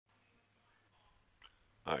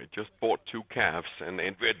I just bought two calves, and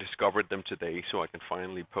Andrea discovered them today, so I can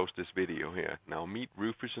finally post this video here. Now meet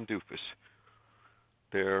Rufus and Doofus.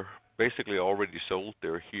 They're basically already sold.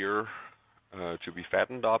 They're here to be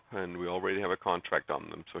fattened up, and we already have a contract on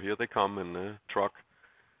them. So here they come in the truck.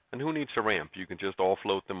 And who needs a ramp? You can just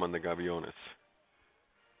offload them on the gaviones.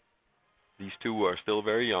 These two are still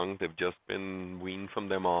very young. They've just been weaned from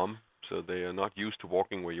their mom, so they are not used to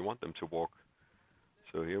walking where you want them to walk.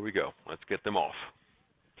 So here we go. Let's get them off.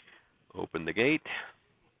 Open the gate.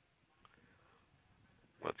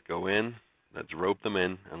 Let's go in. Let's rope them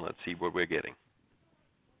in, and let's see what we're getting.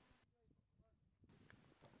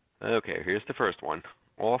 Okay, here's the first one.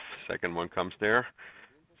 Off. Second one comes there.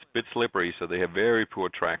 It's a bit slippery, so they have very poor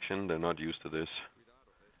traction. They're not used to this.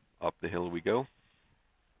 Up the hill we go.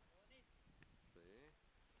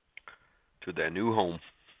 To their new home.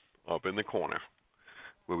 Up in the corner.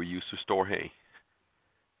 Where we used to store hay.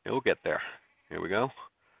 It'll get there. Here we go.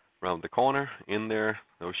 Round the corner. In there.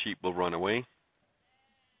 Those sheep will run away.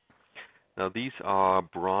 Now these are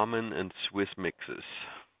Brahman and Swiss mixes.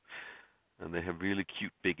 And they have really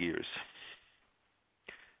cute big ears.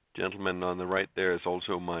 Gentleman on the right there is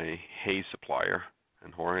also my hay supplier,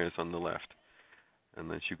 and Jorge is on the left.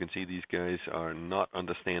 And as you can see, these guys are not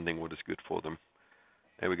understanding what is good for them.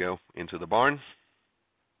 There we go, into the barn.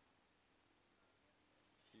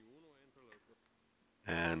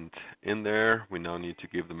 And in there, we now need to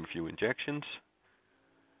give them a few injections.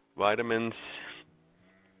 Vitamins,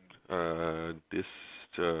 this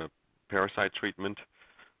parasite treatment,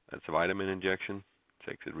 that's a vitamin injection,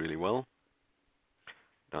 takes it really well.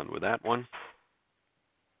 Done with that one.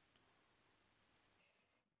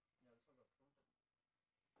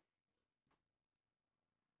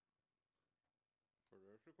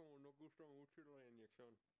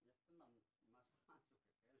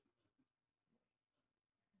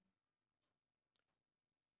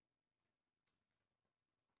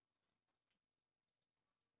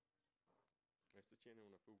 Este tiene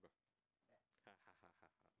una fuga.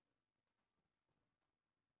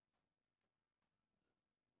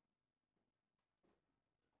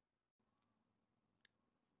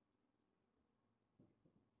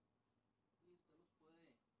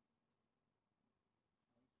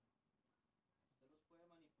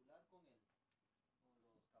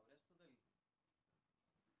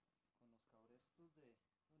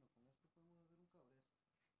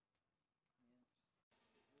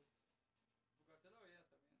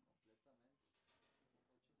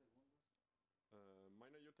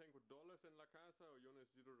 Meiner, yo tengo dólares en la casa o yo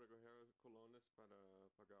necesito recoger colones para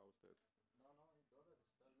pagar a usted. No, no, dólares,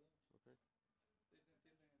 está bien. Okay.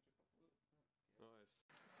 No es.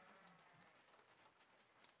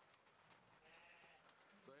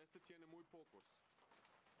 So, este tiene muy pocos.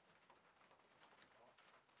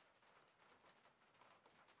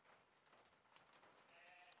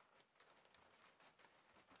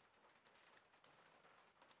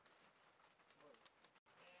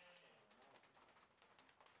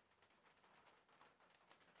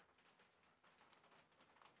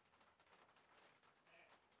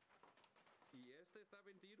 Y este está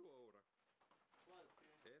vendido ahora. ¿Cuál?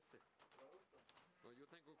 Este. ¿Producto? No, yo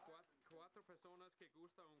tengo cuatro personas que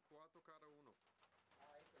gustan cuatro cada uno.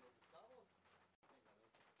 Ah, ¿se lo buscamos? Venga,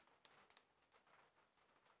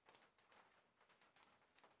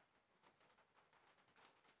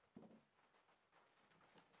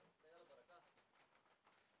 venga. Pégalo para acá.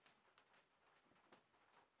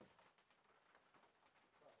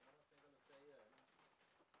 Nada más téngalo usted ahí,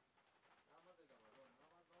 nada más del camarón, nada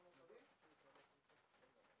más, no, solo, ¿sí? Sí, solo, sí,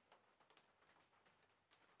 venga, venga.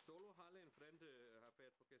 Solo jale enfrente,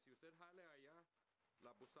 Japet, porque si usted jale allá,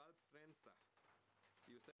 la bozal prensa.